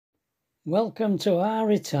Welcome to our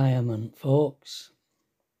retirement, folks.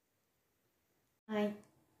 I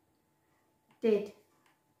did.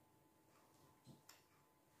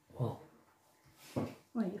 What?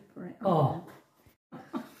 Well, you put it on. Oh.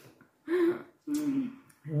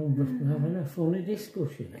 We're having a funny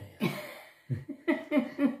discussion here.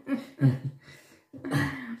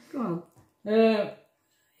 Go on.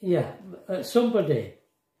 Yeah,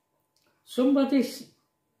 somebody's,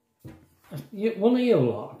 one of you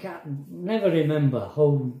lot, I can't never remember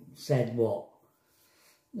who said what.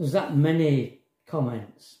 There's that many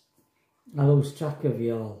comments. I lose track of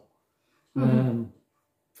you all. And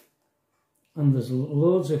there's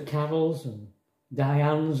loads of Carols and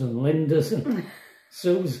Dianes and Lindas and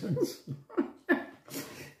Susans.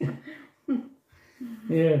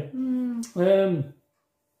 Yeah.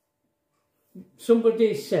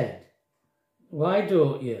 Somebody said, why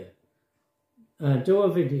don't you do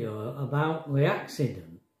a video about the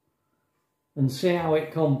accident and see how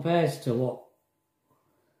it compares to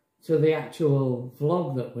the actual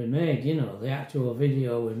vlog that we made, you know, the actual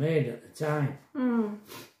video we made at the time. And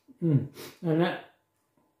that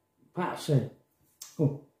Pat said,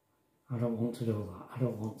 oh, I don't want to do that. I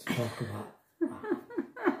don't want to talk about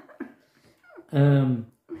that.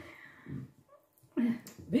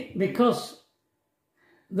 Because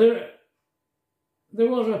there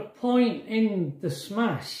was a point in the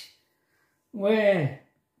smash where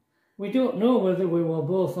we don't know whether we were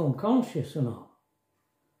both unconscious or not.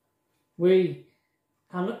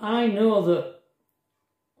 And I know that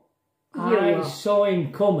I saw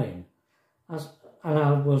him coming, and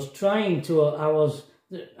I was trying to,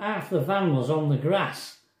 half the van was on the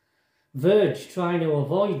grass, verge trying to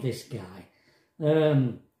avoid this guy.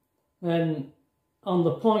 And on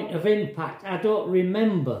the point of impact, I don't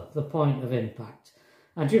remember the point of impact.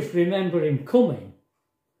 I just remember him coming,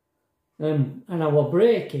 and I was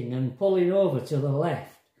braking and pulling over to the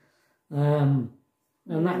left. And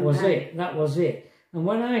that was it, And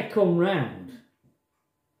when I come round,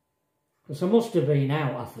 because I must have been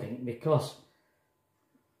out, I think, because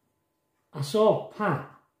I saw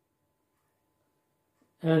Pat,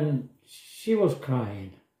 and she was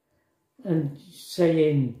crying and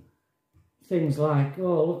saying things like,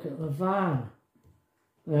 oh, look at the van.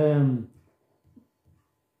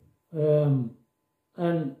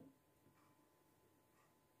 And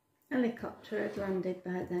Helicopter had landed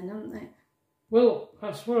by then, hadn't they? Well,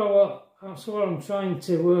 that's what I'm trying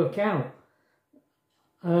to work out.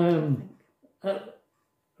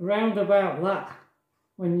 Round about that,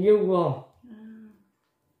 when you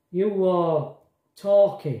were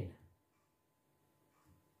talking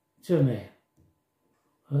to me,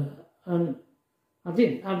 and I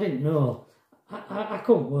didn't know. I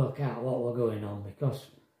couldn't work out what was going on because.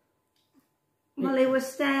 Well, he was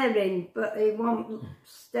staring, but he wasn't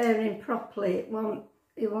staring properly.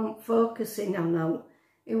 He wasn't focusing on that.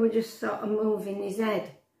 He was just sort of moving his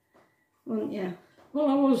head, wasn't you? Well,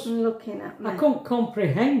 I was looking at me. I couldn't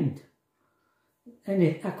comprehend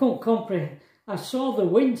any. I couldn't comprehend. I saw the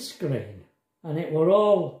windscreen, and it were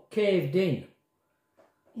all caved in,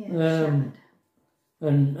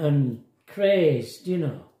 and crazed. You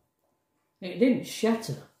know, it didn't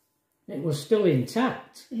shatter. It was still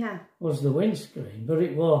intact. Yeah, was the windscreen, but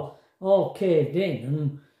it was all caved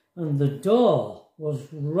in, and the door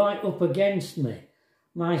was right up against me,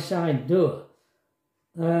 my side door.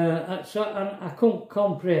 So I couldn't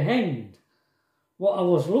comprehend what I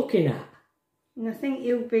was looking at. And I think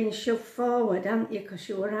you've been shoved forward, haven't you? Because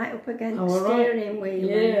you were right up against the steering wheel.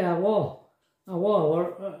 Yeah, I was.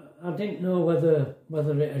 I didn't know whether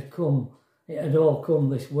it had all come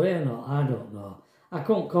this way or not. I don't know. I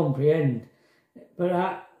couldn't comprehend.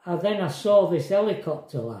 But then I saw this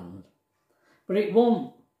helicopter land. But it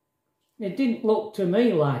didn't look to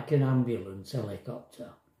me like an ambulance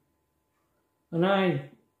helicopter. And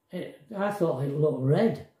I thought it looked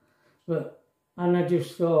red. And I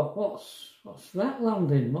just thought, what's that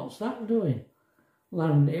landing? What's that doing?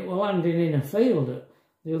 It was landing in a field at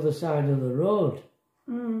the other side of the road.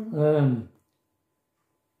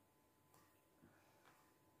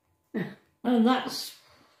 And that's,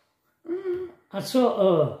 I sort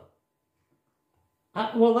of,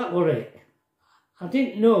 well, that were it. I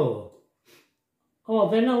didn't know. Oh,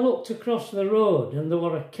 then I looked across the road and there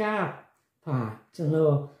were a car parked, and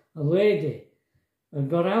a lady had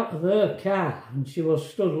got out of her car and she was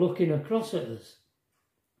stood looking across at us.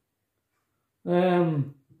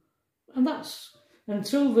 And that's,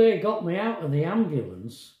 until they got me out of the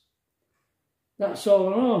ambulance, that's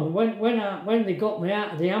all on. When they got me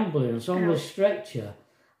out of the ambulance on the stretcher,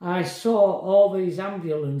 I saw all these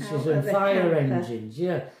ambulances and fire engines,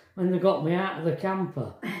 yeah, when they got me out of the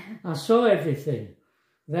camper. I saw everything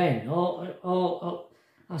then.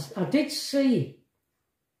 I did see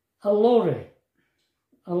a lorry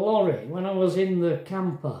when I was in the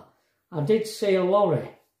camper. I did see a lorry,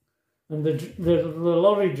 and the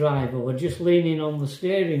lorry driver were just leaning on the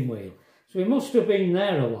steering wheel. So he must have been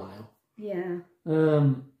there a while. Yeah.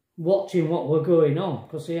 Watching what were going on,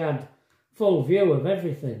 because he had full view of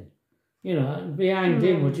everything. You know, behind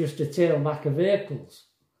him were just a tailback of vehicles.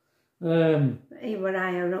 He were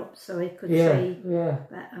higher up, so he could see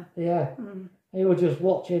better. Yeah. He was just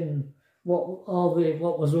watching what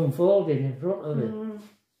was unfolding in front of him.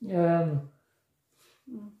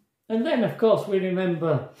 And then, of course, I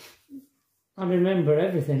remember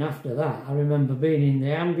everything after that. I remember being in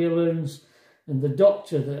the ambulance, and the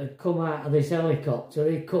doctor that had come out of this helicopter,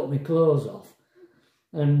 he cut my clothes off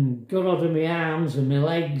and got out of my arms and my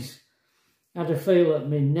legs, had a feel at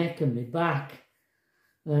my neck and my back,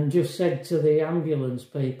 and just said to the ambulance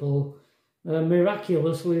people,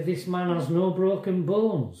 miraculously, this man has no broken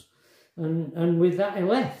bones. And with that, he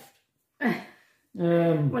left.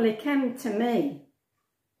 Well, he came to me.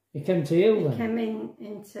 He came to you then? He came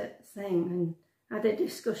into thing and had a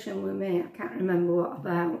discussion with me. I can't remember what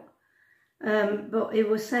about. But he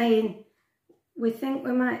was saying, we think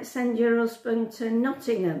we might send your husband to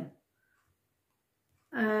Nottingham.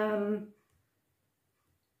 And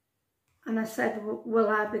I said, will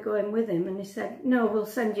I be going with him? And he said, no, we'll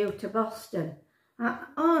send you to Boston.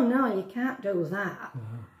 Oh, no, you can't do that.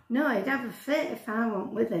 No, he'd have a fit if I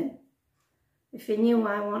went with him. If he knew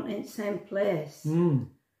I wanted in the same place.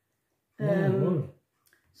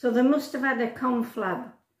 So they must have had a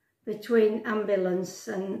conflab between ambulance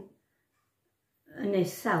and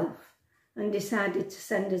himself, and decided to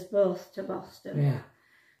send us both to Boston.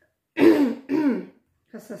 Yeah.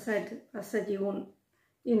 Because I said you wouldn't,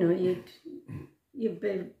 you know, you'd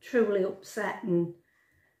be truly upset and.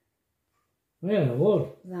 Yeah, it would.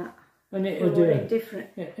 That. And it would be different.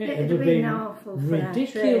 It'd have been awful for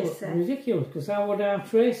ridiculous. Because how would our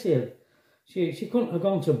Tracy? She couldn't have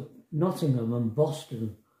gone to Nottingham and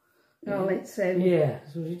Boston. Oh, it's yeah,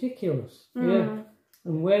 it was ridiculous. Yeah.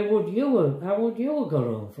 And how would you have got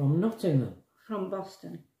home from Nottingham? From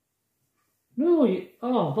Boston. No,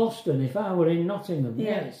 Boston, if I were in Nottingham.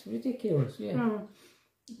 Yeah, it's ridiculous, yeah.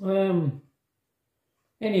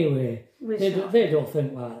 Anyway, they don't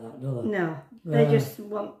think like that, do they? No, they just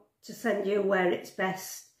want to send you where it's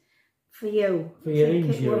best for you. For your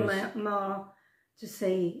injuries. It will more to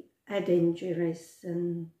see head injuries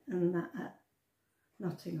and that at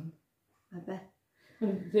Nottingham, I bet.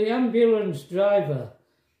 And the ambulance driver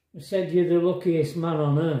said, you're the luckiest man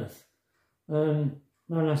on earth. And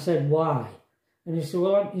I said, why? And he said,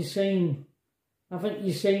 well, haven't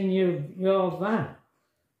you seen your van?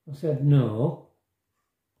 I said, no.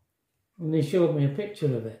 And he showed me a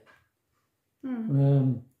picture of it.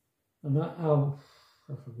 And I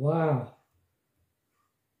said, wow.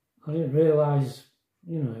 I didn't realise,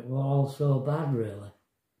 you know, it was all so bad, really.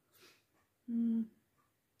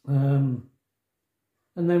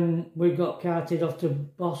 And then we got carted off to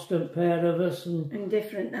Boston, pair of us. And in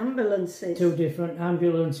different ambulances. 2 different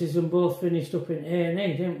ambulances, and both finished up in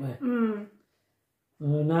A&E, didn't we?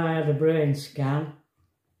 And I had a brain scan,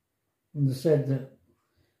 and they said that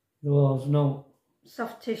there was no...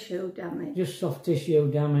 soft tissue damage. Just soft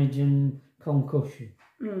tissue damage and concussion.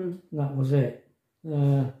 That was it.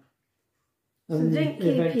 So they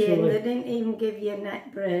didn't keep you in, they didn't even give you a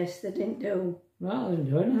neck brace, they didn't do... No, they didn't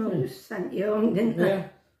do anything. No, just sent you home, didn't they? Yeah.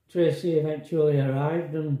 Tracy eventually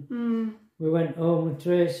arrived, and we went home with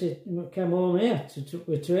Tracy, we came home here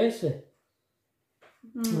with Tracy.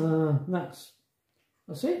 That's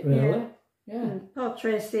it, really. Yeah. And poor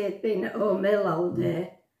Tracy had been at home ill all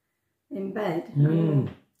day, in bed.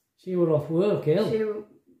 She was off work ill.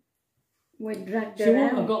 We dragged her She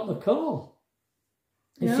wouldn't out. have got the call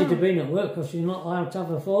if she'd have been at work, because she's not allowed to have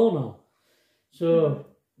her phone on. So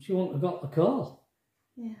she wouldn't have got the call.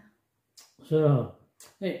 Yeah. So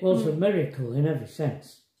it was a miracle in every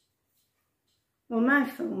sense. Well, my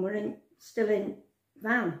phone were still in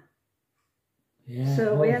van. Yeah.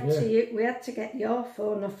 So we had to get your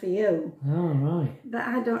phone off of you. Oh, right. But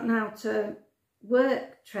I don't know how to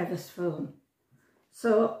work Trevor's phone.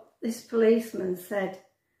 So this policeman said,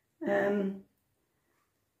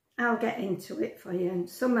 I'll get into it for you. And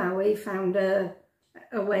somehow he found a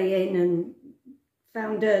way in and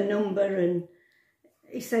found her number, and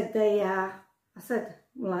he said they are. I said,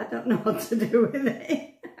 well, I don't know what to do with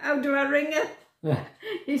it. How do I ring her? Yeah.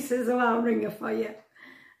 He says, well, I'll ring her for you.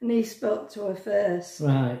 And he spoke to her first.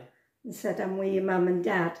 Right. And said, I'm with your mum and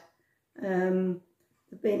dad.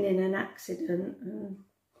 They've been in an accident. And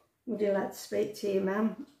would you like to speak to your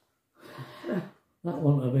mum? That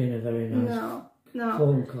wouldn't have been a very nice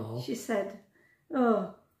phone call. She said,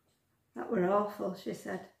 oh, that were awful, she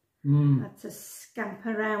said. I had to scamp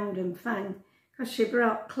around and find, because she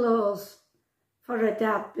brought clothes for her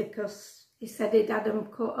dad because he said he'd had them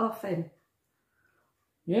cut off him.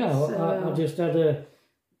 Yeah, so, I just had a,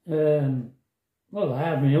 well, I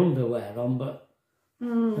had my underwear on, but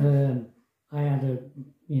I had a,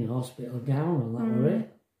 hospital gown and that were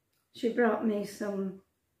it. She brought me some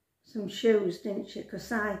shoes, didn't she?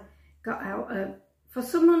 Because I got out of, for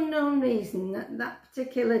some unknown reason, that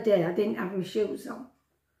particular day I didn't have my shoes on.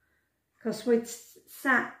 Because we'd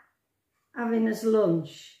sat having us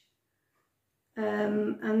lunch,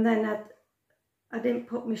 and then I didn't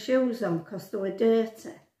put my shoes on because they were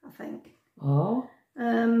dirty, I think. Oh.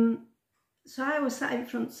 So I was sat in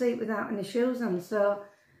front seat without any shoes on. So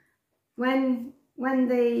when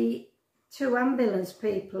the 2 ambulance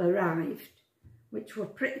people arrived, which were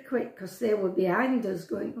pretty quick because they were behind us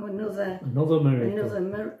going to another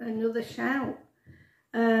miracle. Another shout.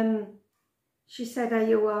 She said, are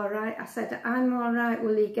you all right? I said, I'm all right.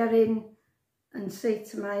 Will you get in and see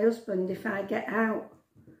to my husband if I get out?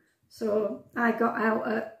 So I got out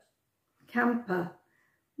at camper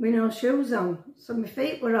with no shoes on. So my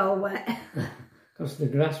feet were all wet. Because the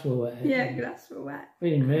grass were wet. Yeah, grass were wet.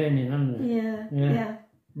 Been raining, hasn't it? Yeah.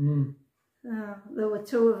 There were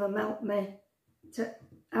 2 of them helped me to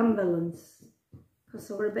ambulance because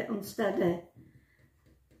they were a bit unsteady.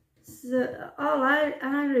 So all I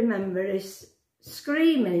remember is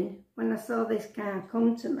screaming when I saw this car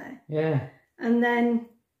come to me. Yeah. And then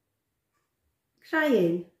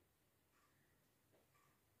crying.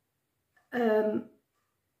 And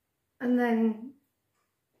then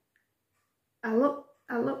I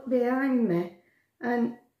looked behind me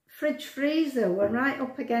and fridge freezer were right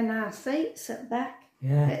up against our seats at the back.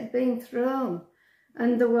 Yeah. It had been thrown.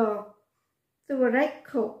 And there were egg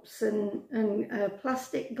cups and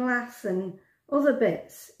plastic glass and other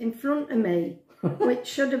bits in front of me, which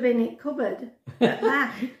should have been in cupboard at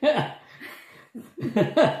that.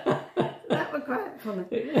 That was quite funny.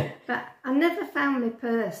 But I never found my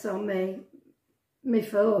purse or my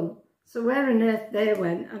phone. So where on earth they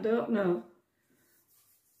went, I don't know.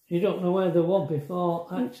 You don't know where they were before,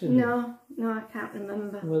 actually? No, I can't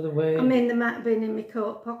remember. I mean, they might have been in my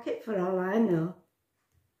coat pocket for all I know.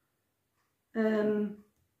 And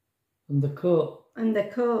the coat? And the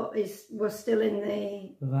coat was still in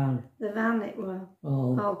the van. The van, it was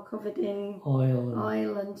all covered in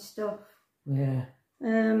oil and stuff. Yeah.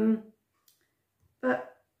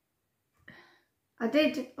 But I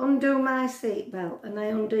did undo my seatbelt and I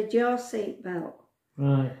undid your seatbelt.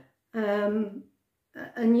 Right. And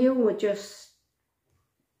you were just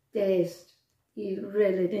dazed. You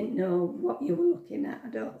really didn't know what you were looking at, I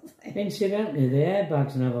don't think. Incidentally, the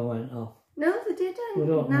airbags never went off. No, they didn't. We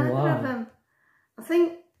don't know why. Neither of them. I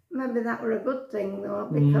think maybe that were a good thing though,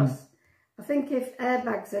 because I think if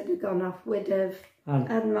airbags had gone off, we'd have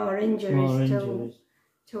had more injuries.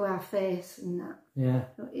 To our face and that. Yeah.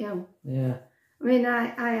 Yeah. I mean,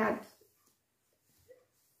 I had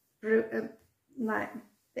like a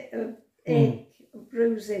bit of ache,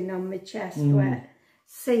 bruising on my chest where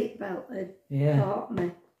seatbelt had caught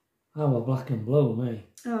me. I was black and blue, me.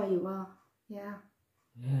 Oh, you are, yeah.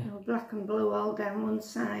 Yeah. You were black and blue all down one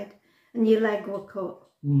side, and your leg were cut.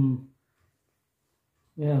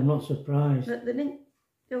 Yeah, I'm not surprised. But they didn't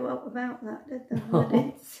do up about that, did they? No. They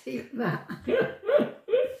didn't see that.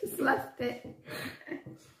 Just left it.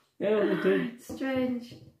 Yeah, they did.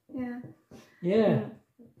 Strange, yeah. Yeah,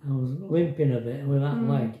 I was limping a bit with that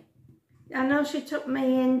leg. I know she took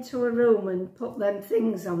me into a room and put them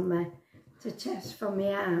things on me to test for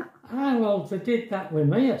my heart. Ah, well, they did that with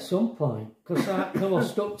me at some point, because I was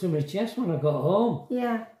stuck to my chest when I got home.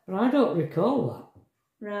 Yeah. But I don't recall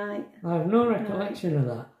that. Right. I have no recollection of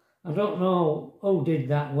that. I don't know who did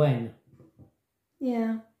that when.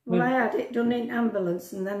 Yeah. Well, I had it done in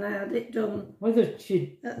ambulance and then I had it done whether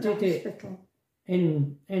she at did the hospital. It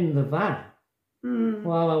in the van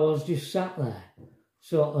while I was just sat there,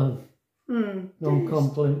 sort of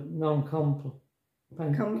non-compass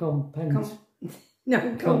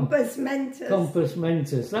mentis. Compass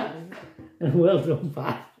mentis. That, and well done,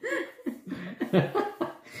 Pat.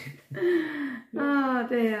 Oh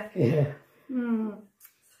dear. Yeah.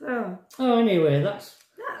 So. Oh, anyway, that's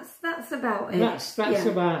about it. That's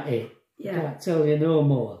about it. Yeah. Can't tell you no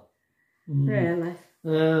more. Really.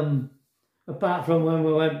 Apart from when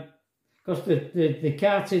we went, because they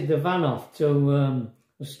carted the van off to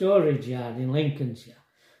a storage yard in Lincolnshire,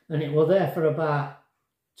 and it was there for about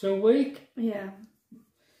 2 weeks. Yeah.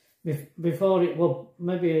 Before it was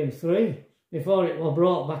maybe 3. before it was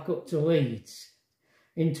brought back up to Leeds,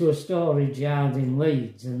 into a storage yard in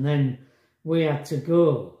Leeds, and then we had to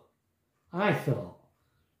go. I thought,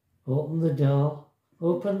 open the door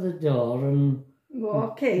and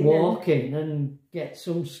walk in and get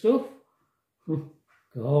some stuff.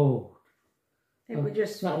 Go. It was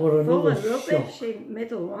just that were full another of rubbish shock. in the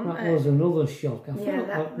middle, wasn't it? That was another shock. I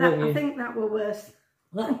think that were worse.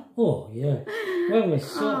 Oh, yeah. When we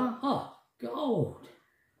saw, God.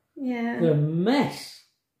 Yeah. The mess.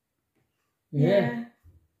 Yeah.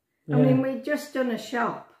 I mean, we'd just done a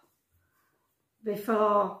shop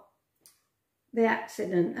before the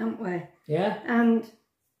accident, hadn't we? Yeah. And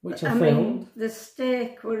which I filmed. mean, the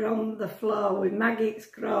steak were on the floor with maggots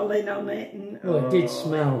crawling on it, and it did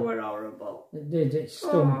smell. It were horrible. It did. It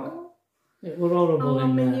stunk. It were horrible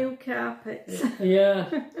in there. On my new carpets. Yeah.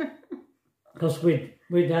 Because we'd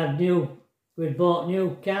bought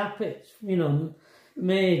new carpets, you know,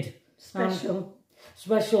 made special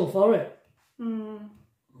for it.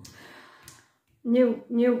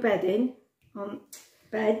 New bedding on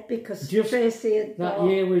bed because Tracy had that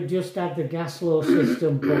year we just had the gas low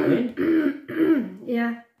system put in.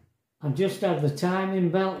 Yeah. I just had the timing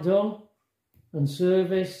belt done and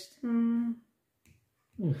serviced.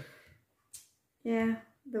 Yeah,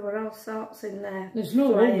 there were all sorts in there. There's no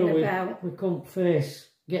wonder we couldn't face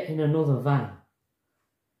getting another van.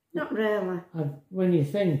 Not really. When you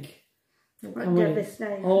think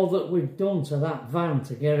all that we've done to that van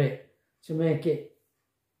to get it, to make it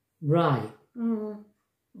right,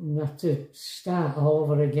 and have to start all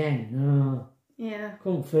over again. No. Yeah.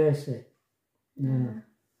 Couldn't face it. No.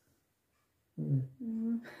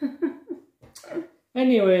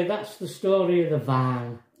 Anyway, that's the story of the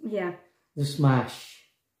van. Yeah. The smash.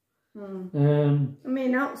 I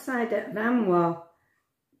mean, outside that van was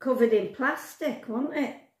covered in plastic, wasn't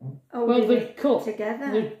it? Well, they'd cut together.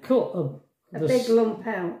 They'd cut a big lump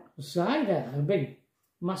out. The side out, a big,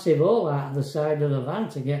 massive hole out of the side of the van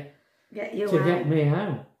to get me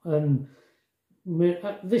out. And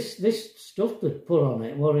this stuff they'd put on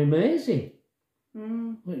it were amazing.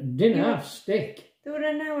 It didn't have stick. They were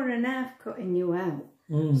an hour and a half cutting you out.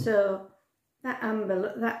 So that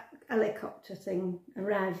helicopter thing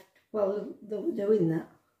arrived while they were doing that.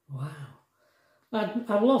 Wow.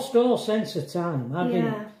 I lost all sense of time. I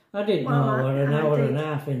didn't know I were an hour and a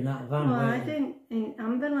half in that van. Well, I didn't, in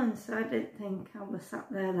ambulance, I didn't think I was sat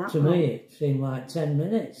there that long. To me, it seemed like 10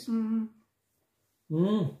 minutes.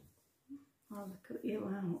 Well, they cut you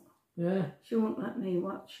out. Yeah. She won't let me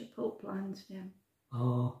watch the pulp lines down.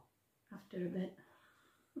 Oh. After a bit.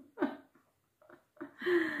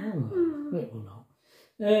 It will not.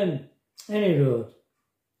 Any road.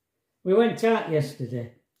 We went out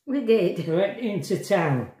yesterday. We did. We went into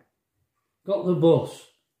town. Got the bus.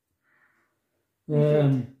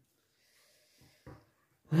 And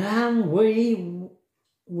we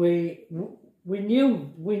knew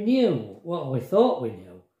what we thought we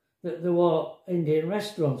knew, that there were Indian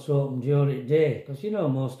restaurants open during the day, because you know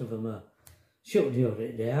most of them are shut during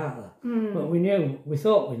the day, aren't they? But we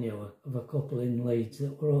thought we knew of a couple in Leeds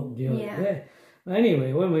that were open during the day. But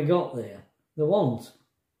anyway, when we got there, there weren't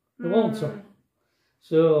on.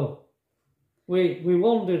 So we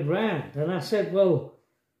wandered round, and I said, well,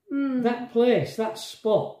 that place, that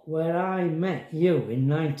spot where I met you in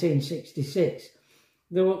 1966,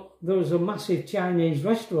 there was a massive Chinese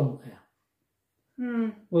restaurant there.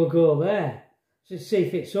 We'll go there to see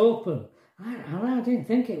if it's open. I didn't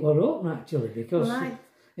think it was open, actually, because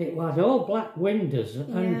it had all black windows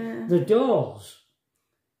and the doors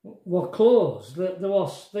were closed. There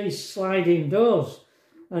was these sliding doors,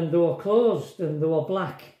 and they were closed, and they were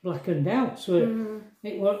blackened out. So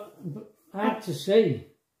it was hard to see.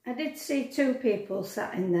 I did see two people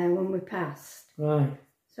sat in there when we passed. Right.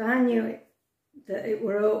 So I knew that it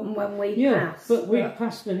were open when we passed. But we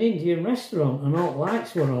passed an Indian restaurant and all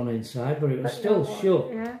lights were on inside, but it was still shut.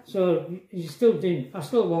 Yeah. So you still didn't. I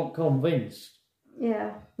still wasn't convinced.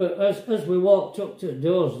 Yeah. But as we walked up to the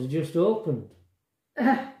doors, they just opened.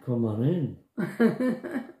 Come on in.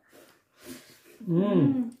 A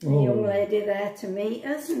young lady there to meet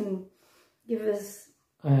us and give us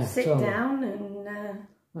sit down and.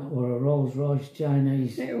 That were a Rolls-Royce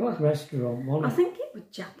Chinese restaurant, wasn't it? I think it was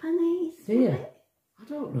Japanese. Yeah. I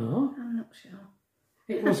don't know. I'm not sure.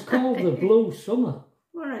 It was called the Blue Summer.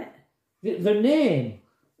 Right. The name,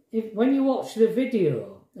 when you watch the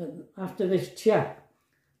video after this chat,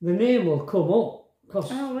 the name will come up.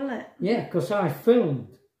 Oh, will it? Yeah, because I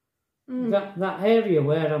filmed that area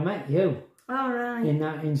where I met you. All right. In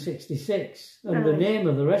 1966. And the name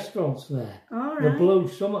of the restaurant's there. All right. The Blue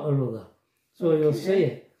Summer or other. So you'll see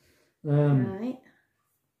it. Right.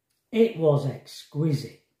 It was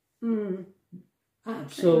exquisite. Mm.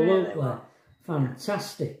 Absolutely Really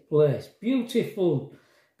fantastic place. Beautiful,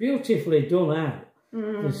 beautifully done out.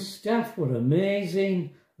 The staff were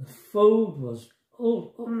amazing. The food was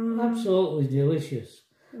absolutely delicious.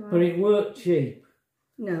 Wow. But it weren't cheap.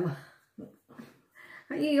 No.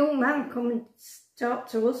 A young man come and talk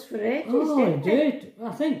to us for ages, Oh, didn't he did.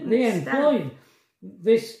 I think they employed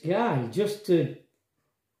this guy just to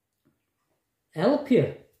help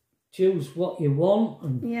you choose what you want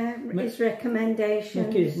and his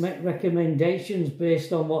recommendations. make recommendations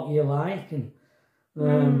based on what you like. And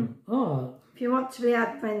if you want to be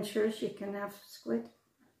adventurous, you can have squid.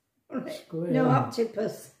 Squid. No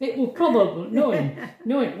octopus. It will probably knowing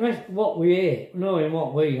what we ate, knowing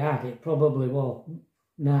what we had, it probably was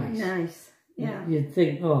nice. Nice, yeah. You'd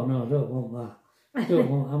think, oh no, I don't want that.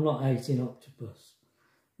 I'm not eating octopus.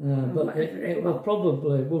 But it would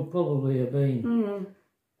probably have been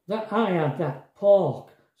that I had that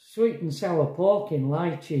pork, sweet and sour pork in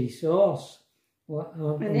lychee sauce.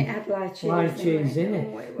 And it had lychees in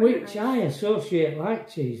it, which I associate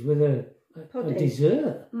lychees with a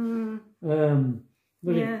dessert.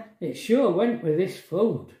 But it sure went with this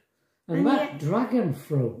food. And that dragon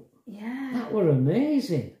fruit, that were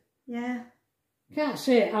amazing. Yeah. Can't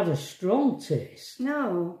say it had a strong taste.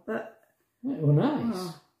 No, but it were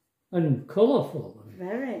nice and colourful.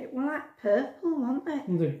 Very. Well, like purple, weren't they?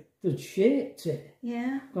 And they'd shaped it.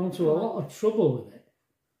 Yeah. Gone to a lot of trouble with it.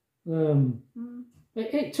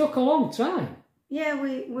 It took a long time. Yeah,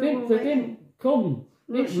 they didn't come.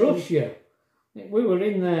 Didn't rush you. We were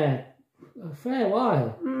in there a fair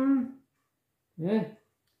while. Yeah.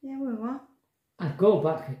 Yeah, we were. I'd go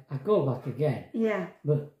back again. Yeah.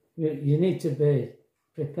 But you need to be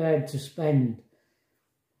prepared to spend.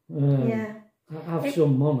 Have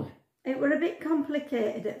some money. It were a bit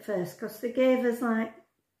complicated at first because they gave us like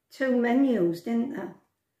 2 menus, didn't they?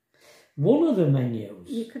 One of the menus.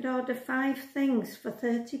 You could order 5 things for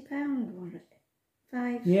 £30, was it?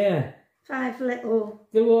 5. Yeah. 5 little.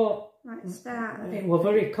 They were like starters. It were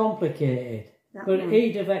very complicated. But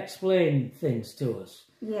he'd have explained things to us.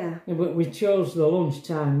 Yeah. But we chose the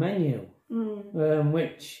lunchtime menu,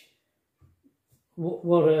 which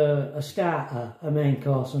were a starter, a main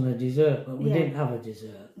course and a dessert, but we didn't have a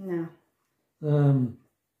dessert. No.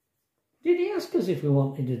 Did he ask us if we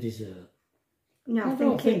wanted a dessert? No, I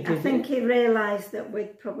think he realised that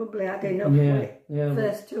we'd probably had enough with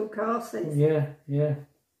first 2 courses. Yeah.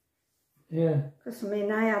 Because, I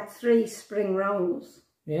mean, I had 3 spring rolls.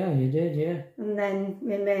 Yeah, you did, yeah. And then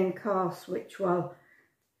my main course, which was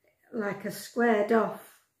like a squared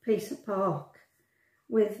off piece of pork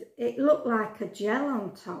with, it looked like a gel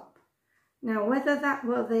on top. Now, whether that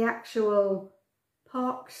were the actual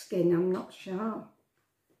pork skin, I'm not sure.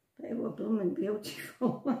 But it was blooming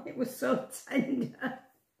beautiful. It was so tender.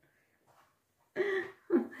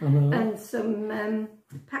 And some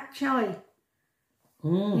pak choy.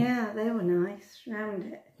 Yeah, they were nice round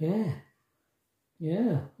it. Yeah.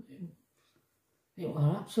 It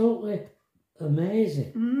was absolutely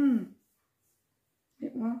amazing.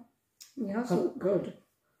 It was. Yours looked good.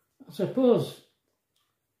 I suppose,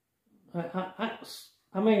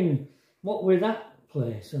 I mean, what with that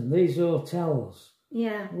place and these hotels,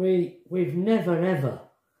 we've never ever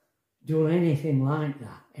done anything like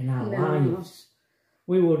that in our lives.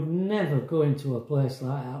 We would never go into a place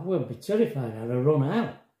like that. We'd be terrified. I'd have run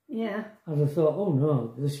out. Yeah. I'd have thought, oh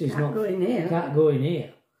no, this is not... Can't go in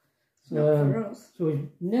here. It's not for us. So we've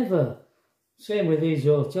never... Same with these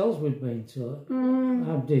hotels we've been to.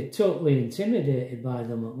 I'd be totally intimidated by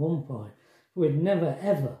them at one point. We'd never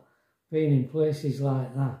ever been in places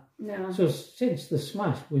like that. No. So since the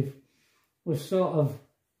smash, we've sort of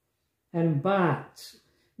embarked...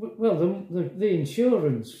 Well, the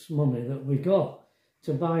insurance money that we got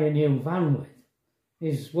to buy a new van with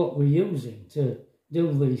is what we're using to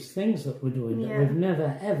do these things that we're doing that we've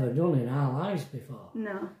never ever done in our lives before.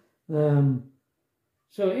 No.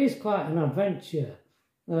 So it is quite an adventure,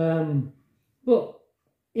 but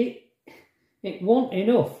it wasn't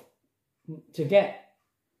enough to get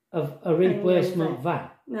a replacement van.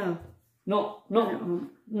 No. Not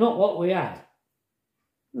what we had.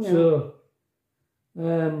 No. So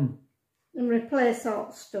and replace all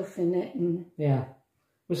the stuff in it and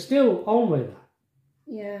we're still on with that.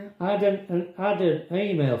 Yeah. I had an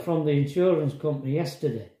email from the insurance company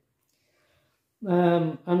yesterday,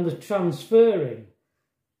 and the transferring,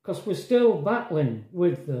 because we're still battling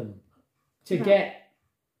with them to get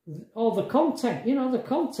all the content, the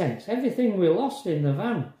contents, everything we lost in the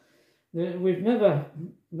van. We've never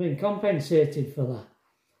been compensated for that.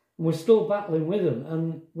 And we're still battling with them,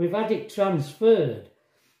 and we've had it transferred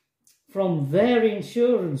from their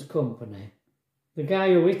insurance company, the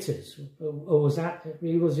guy who hit us,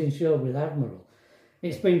 he was insured with Admiral,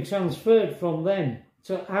 it's been transferred from them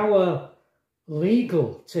to our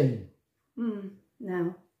legal team.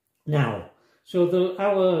 Now. So the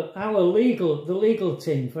legal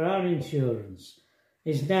team for our insurance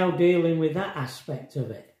is now dealing with that aspect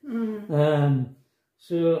of it.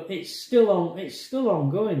 So it's still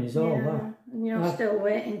ongoing, is all that. And you're still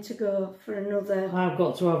waiting to go for another. I've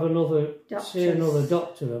got to have another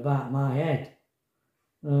doctor about my head.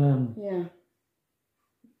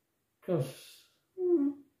 Because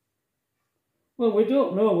well, we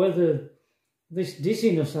don't know whether this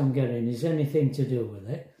dizziness I'm getting is anything to do with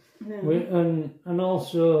it. No. And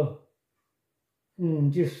also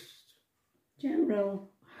just general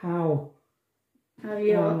how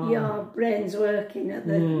your brain's working at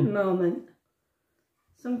the moment.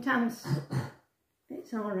 Sometimes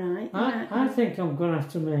it's all right. I think I'm going to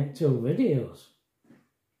have to make 2 videos.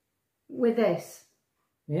 With this?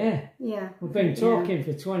 Yeah. Yeah. We've been talking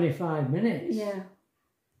for 25 minutes. Yeah.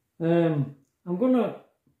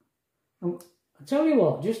 I'll tell you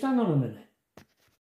what, just hang on a minute.